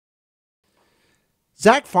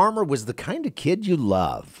Zach Farmer was the kind of kid you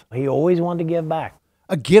love. He always wanted to give back.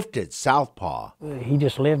 A gifted southpaw. He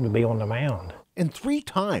just lived to be on the mound. And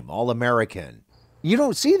three-time All-American. You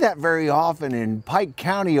don't see that very often in Pike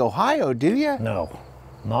County, Ohio, do you? No,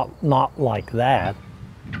 not like that.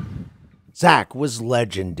 Zach was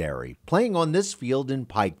legendary, playing on this field in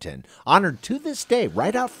Piketon, honored to this day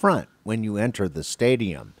right out front when you enter the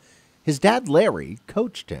stadium. His dad, Larry,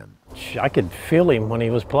 coached him. I could feel him when he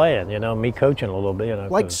was playing, me coaching a little bit.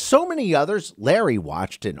 Like so many others, Larry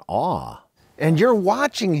watched in awe. And you're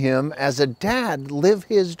watching him as a dad live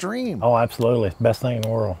his dream. Oh, absolutely. Best thing in the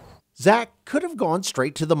world. Zach could have gone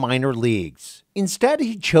straight to the minor leagues. Instead,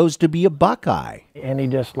 he chose to be a Buckeye. And he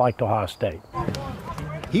just liked Ohio State.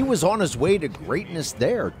 He was on his way to greatness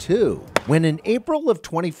there, too, when in April of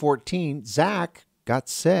 2014, Zach got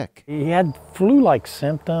sick. He had flu-like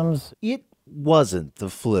symptoms. It wasn't the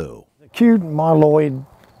flu. Acute myeloid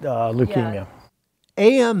leukemia.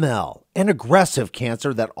 AML, an aggressive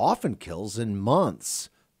cancer that often kills in months.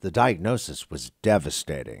 The diagnosis was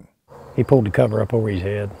devastating. He pulled the cover up over his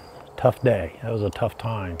head. Tough day. That was a tough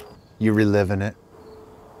time. You reliving it?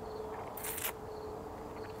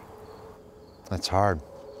 That's hard.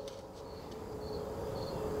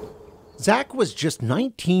 Zach was just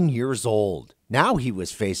 19 years old. Now he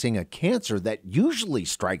was facing a cancer that usually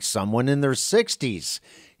strikes someone in their 60s.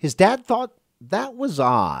 His dad thought that was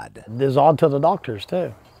odd. It was odd to the doctors,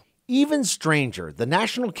 too. Even stranger, the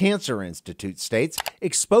National Cancer Institute states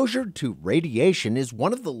exposure to radiation is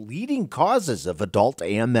one of the leading causes of adult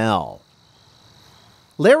AML.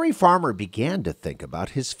 Larry Farmer began to think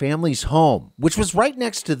about his family's home, which was right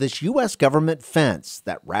next to this U.S. government fence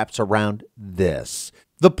that wraps around this.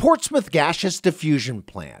 The Portsmouth Gaseous Diffusion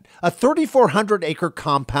Plant, a 3,400-acre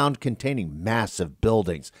compound containing massive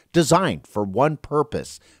buildings designed for one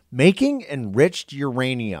purpose, making enriched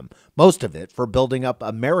uranium, most of it for building up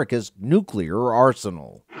America's nuclear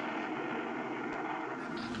arsenal.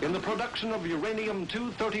 In the production of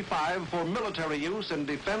uranium-235 for military use in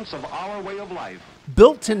defense of our way of life.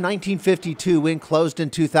 Built in 1952 and closed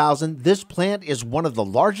in 2000, this plant is one of the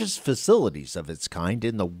largest facilities of its kind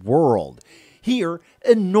in the world. Here,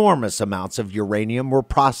 enormous amounts of uranium were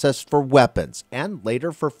processed for weapons and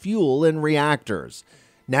later for fuel in reactors.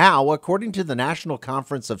 Now, according to the National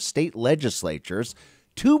Conference of State Legislatures,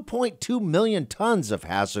 2.2 million tons of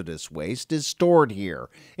hazardous waste is stored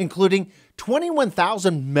here, including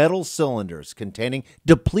 21,000 metal cylinders containing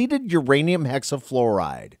depleted uranium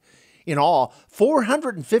hexafluoride. In all,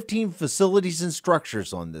 415 facilities and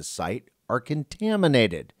structures on this site are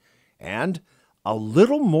contaminated. And a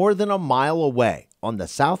little more than a mile away, on the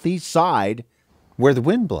southeast side, where the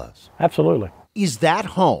wind blows. Absolutely. Is that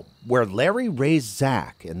home where Larry raised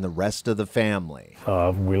Zach and the rest of the family.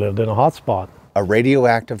 We lived in a hot spot. A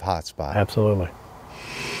radioactive hotspot. Absolutely.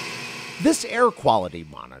 This air quality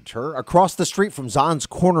monitor across the street from Zons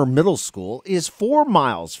Corner Middle School is 4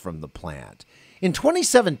 miles from the plant. In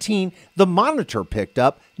 2017, the monitor picked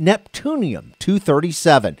up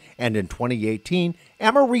Neptunium-237, and in 2018,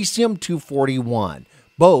 Americium-241.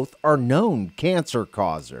 Both are known cancer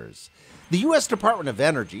causers. The U.S. Department of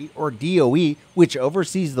Energy, or DOE, which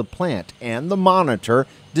oversees the plant and the monitor,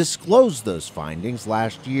 disclosed those findings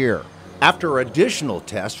last year. After additional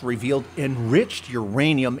tests revealed enriched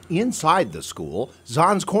uranium inside the school,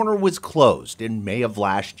 Zons Corner was closed in May of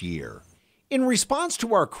last year. In response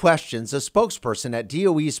to our questions, a spokesperson at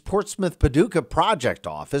DOE's Portsmouth Paducah Project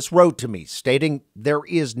Office wrote to me stating there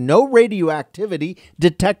is no radioactivity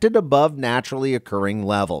detected above naturally occurring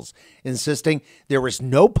levels, insisting there is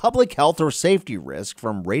no public health or safety risk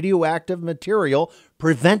from radioactive material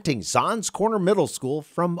preventing Zons Corner Middle School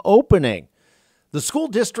from opening. The school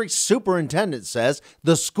district's superintendent says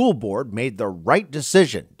the school board made the right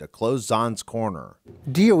decision to close Zons Corner.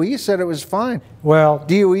 DOE said it was fine. Well,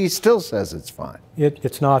 DOE still says it's fine.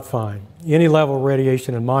 It's not fine. Any level of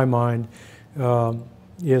radiation, in my mind,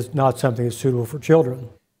 is not something that's suitable for children.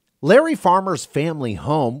 Larry Farmer's family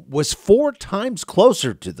home was 4 times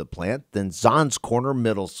closer to the plant than Zons Corner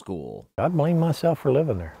Middle School. I blame myself for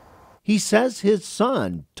living there. He says his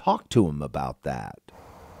son talked to him about that.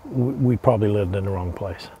 We probably lived in the wrong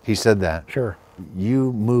place. He said that? Sure.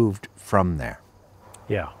 You moved from there?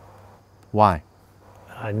 Yeah. Why?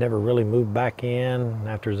 I never really moved back in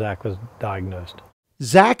after Zach was diagnosed.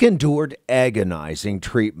 Zach endured agonizing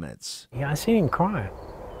treatments. Yeah, I seen him crying.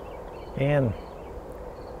 And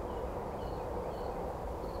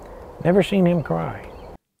never seen him cry.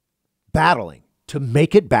 Battling to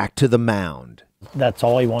make it back to the mound. That's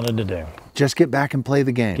all he wanted to do. Just get back and play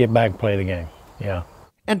the game. Get back and play the game, yeah.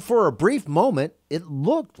 And for a brief moment, it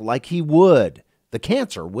looked like he would. The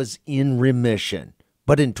cancer was in remission.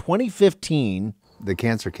 But in 2015, The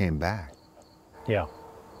cancer came back. Yeah.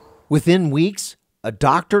 within weeks, a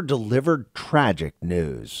doctor delivered tragic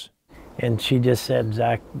news. And she just said,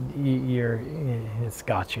 Zach, it's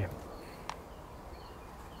got you.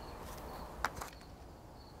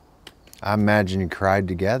 I imagine you cried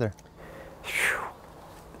together.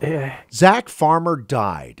 Yeah. Zach Farmer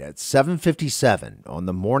died at 7:57 on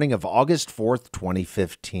the morning of August 4th,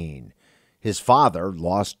 2015. His father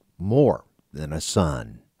lost more than a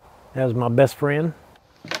son. That was my best friend.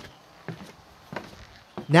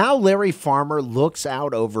 Now Larry Farmer looks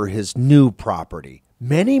out over his new property,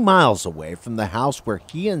 many miles away from the house where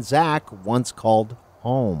he and Zach once called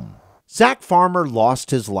home. Zach Farmer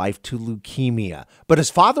lost his life to leukemia, but his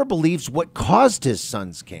father believes what caused his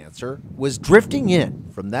son's cancer was drifting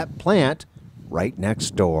in from that plant right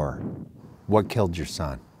next door. What killed your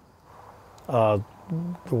son? The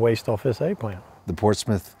waste off this A plant. The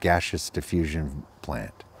Portsmouth gaseous diffusion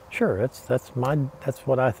plant. Sure, that's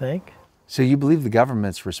what I think. So you believe the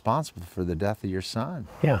government's responsible for the death of your son?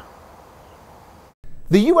 Yeah.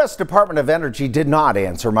 The U.S. Department of Energy did not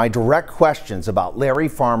answer my direct questions about Larry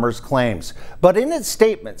Farmer's claims, but in its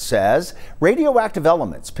statement says radioactive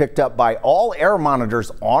elements picked up by all air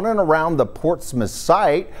monitors on and around the Portsmouth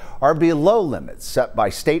site are below limits set by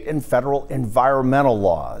state and federal environmental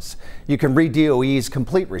laws. You can read DOE's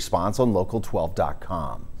complete response on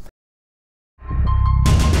local12.com.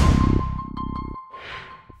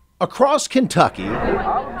 Across Kentucky,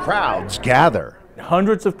 crowds gather.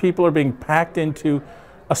 Hundreds of people are being packed into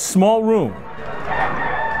a small room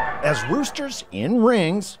as roosters in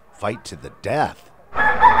rings fight to the death.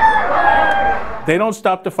 They don't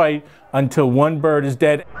stop the fight until one bird is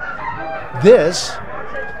dead. This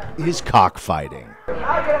is cockfighting.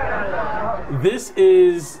 This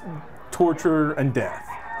is torture and death,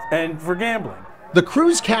 and for gambling. The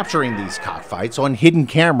crews capturing these cockfights on hidden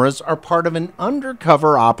cameras are part of an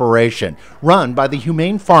undercover operation run by the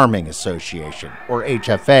Humane Farming Association, or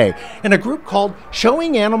HFA, and a group called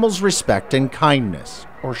Showing Animals Respect and Kindness,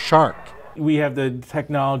 or SHARK. We have the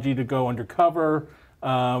technology to go undercover.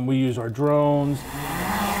 We use our drones.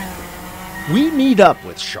 We meet up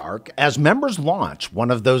with SHARK as members launch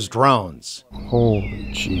one of those drones. Holy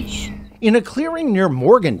jeez. In a clearing near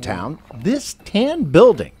Morgantown, this tan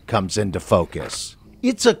building comes into focus.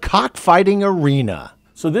 It's a cockfighting arena.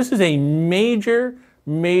 So this is a major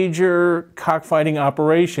cockfighting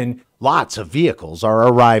operation. Lots of vehicles are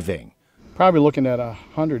arriving, Probably looking at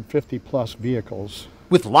 150 plus vehicles.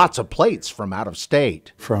 with lots of plates from out of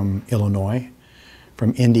state. From Illinois,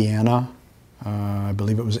 from Indiana, I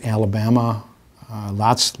believe it was Alabama,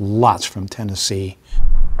 lots from Tennessee.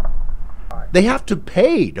 They have to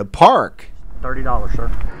pay to park. $30,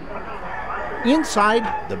 sir. Inside,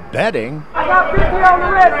 the betting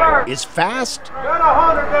is fast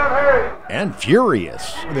and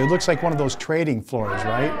furious It looks like one of those trading floors,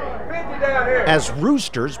 right? as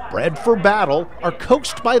roosters bred for battle are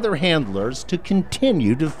coaxed by their handlers to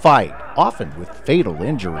continue to fight, often with fatal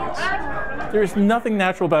injuries. There is nothing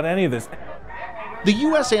natural about any of this. The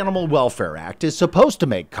U.S. Animal Welfare Act is supposed to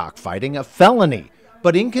make cockfighting a felony,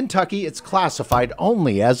 but in Kentucky it's classified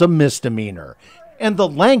only as a misdemeanor. And the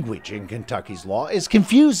language in Kentucky's law is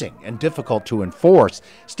confusing and difficult to enforce,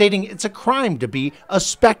 stating it's a crime to be a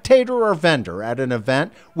spectator or vendor at an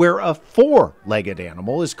event where a four-legged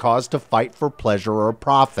animal is caused to fight for pleasure or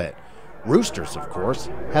profit. Roosters, of course,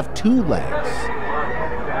 have two legs.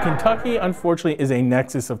 Kentucky, unfortunately, is a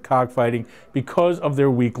nexus of cockfighting because of their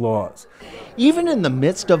weak laws. Even in the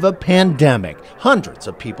midst of a pandemic, hundreds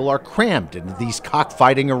of people are crammed into these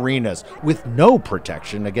cockfighting arenas with no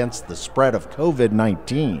protection against the spread of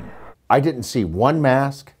COVID-19. I didn't see one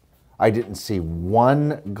mask, I didn't see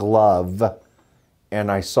one glove,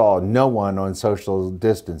 and I saw no one on social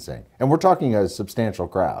distancing. And we're talking a substantial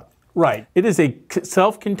crowd. Right. It is a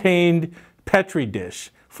self-contained Petri dish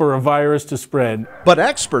for a virus to spread. But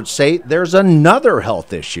experts say there's another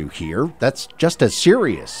health issue here that's just as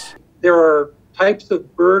serious. There are types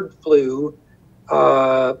of bird flu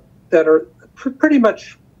that are pretty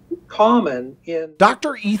much common in...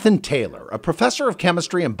 Dr. Ethan Taylor, a professor of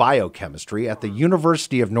chemistry and biochemistry at the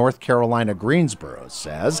University of North Carolina, Greensboro,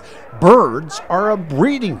 says birds are a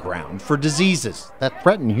breeding ground for diseases that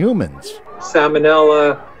threaten humans.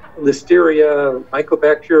 Salmonella, Listeria,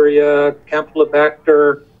 Mycobacteria,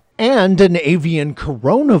 Campylobacter. And an avian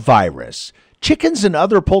coronavirus. Chickens and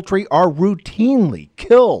other poultry are routinely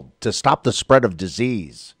killed to stop the spread of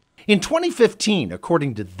disease. In 2015,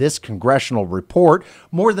 according to this congressional report,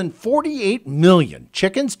 more than 48 million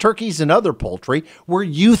chickens, turkeys, and other poultry were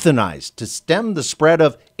euthanized to stem the spread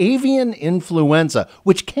of avian influenza,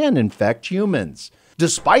 which can infect humans.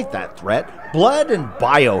 Despite that threat, blood and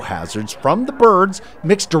biohazards from the birds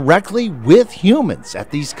mix directly with humans at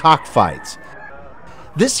these cockfights.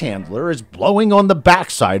 This handler is blowing on the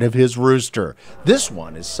backside of his rooster. This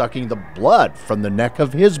one is sucking the blood from the neck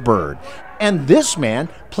of his bird. And this man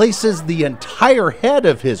places the entire head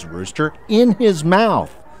of his rooster in his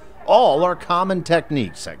mouth. All are common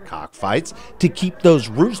techniques at cockfights to keep those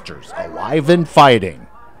roosters alive and fighting.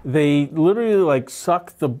 They literally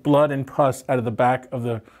suck the blood and pus out of the back of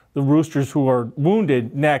the roosters who are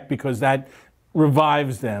wounded neck because that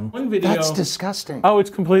revives them. One video. That's disgusting. Oh, it's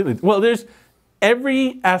completely. Well, there's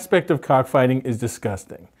every aspect of cockfighting is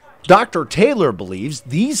disgusting. Dr. Taylor believes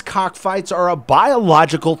these cockfights are a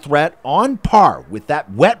biological threat on par with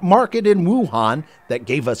that wet market in Wuhan that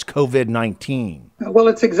gave us COVID-19. Well,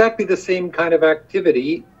 it's exactly the same kind of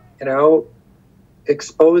activity,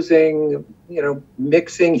 exposing,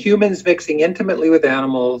 humans mixing intimately with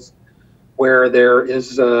animals where there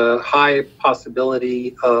is a high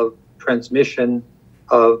possibility of transmission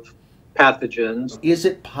of pathogens. Is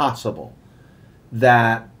it possible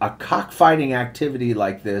that a cockfighting activity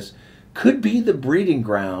like this could be the breeding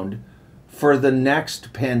ground for the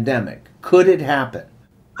next pandemic? Could it happen?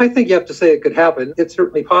 I think you have to say it could happen. It's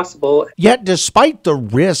certainly possible. Yet, despite the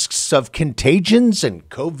risks of contagions and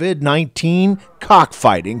COVID-19,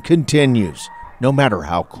 cockfighting continues, no matter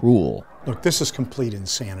how cruel. Look, this is complete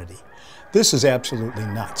insanity. This is absolutely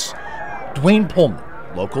nuts. Duane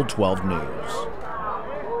Pohlman, Local 12 News.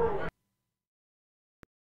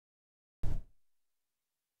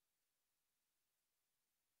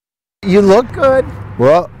 You look good.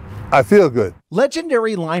 Well, I feel good.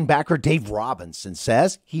 Legendary linebacker Dave Robinson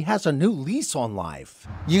says he has a new lease on life.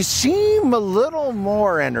 You seem a little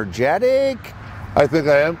more energetic. I think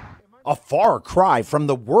I am. A far cry from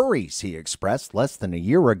the worries he expressed less than a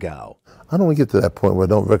year ago. I don't want to get to that point where I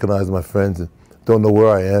don't recognize my friends and don't know where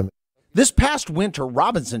I am. This past winter,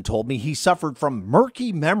 Robinson told me he suffered from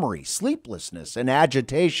murky memory, sleeplessness, and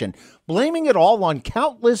agitation, blaming it all on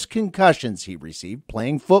countless concussions he received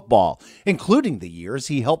playing football, including the years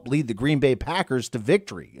he helped lead the Green Bay Packers to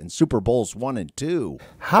victory in Super Bowls I and II.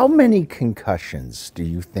 How many concussions do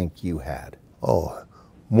you think you had? Oh,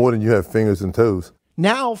 more than you have fingers and toes.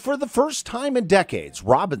 Now, for the first time in decades,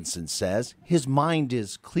 Robinson says his mind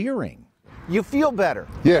is clearing. You feel better.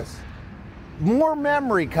 Yes. More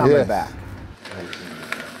memory coming back.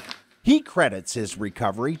 He credits his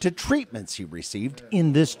recovery to treatments he received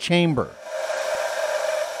in this chamber.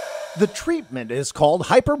 The treatment is called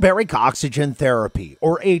hyperbaric oxygen therapy,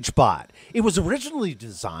 or HBOT. It was originally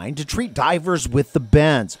designed to treat divers with the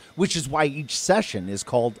bends, which is why each session is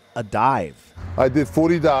called a dive. I did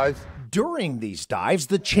 40 dives. During these dives,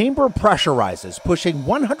 the chamber pressurizes, pushing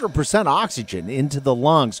 100% oxygen into the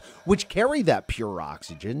lungs, which carry that pure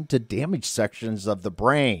oxygen to damaged sections of the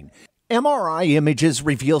brain. MRI images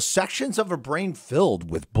reveal sections of a brain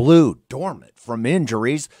filled with blue, dormant from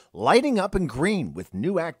injuries, lighting up in green with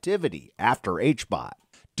new activity after HBOT.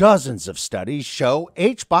 Dozens of studies show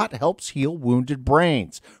HBOT helps heal wounded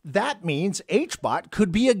brains. That means HBOT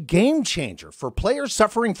could be a game changer for players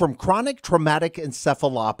suffering from chronic traumatic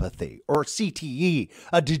encephalopathy, or CTE,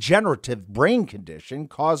 a degenerative brain condition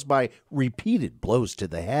caused by repeated blows to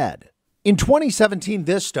the head. In 2017,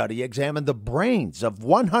 this study examined the brains of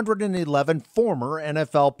 111 former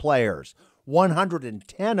NFL players.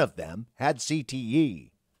 110 of them had CTE.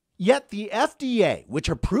 Yet the FDA, which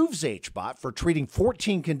approves HBOT for treating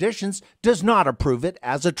 14 conditions, does not approve it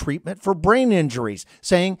as a treatment for brain injuries,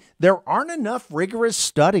 saying there aren't enough rigorous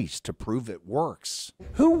studies to prove it works.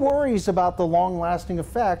 Who worries about the long-lasting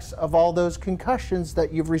effects of all those concussions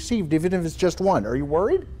that you've received, even if it's just one? Are you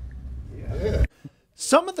worried? Yeah.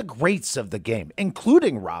 Some of the greats of the game,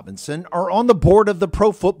 including Robinson, are on the board of the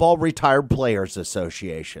Pro Football Retired Players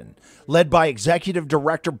Association. Led by Executive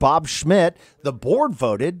Director Bob Schmidt, the board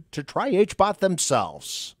voted to try HBOT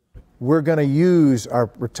themselves. We're going to use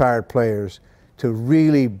our retired players to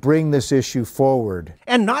really bring this issue forward.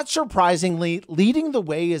 And not surprisingly, leading the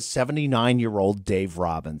way is 79-year-old Dave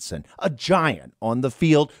Robinson, a giant on the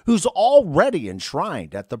field who's already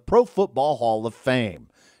enshrined at the Pro Football Hall of Fame.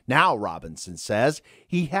 Now, Robinson says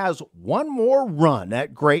he has one more run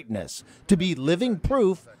at greatness to be living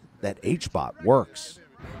proof that HBOT works.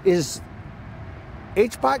 Is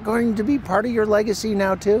HBOT going to be part of your legacy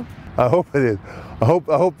now, too? I hope it is. I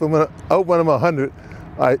hope when I'm 100,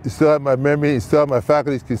 I still have my memory, and still have my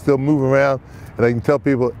faculties, can still move around, and I can tell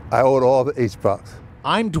people I owe it all to HBOT.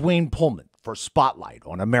 I'm Duane Pohlman for Spotlight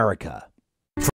on America.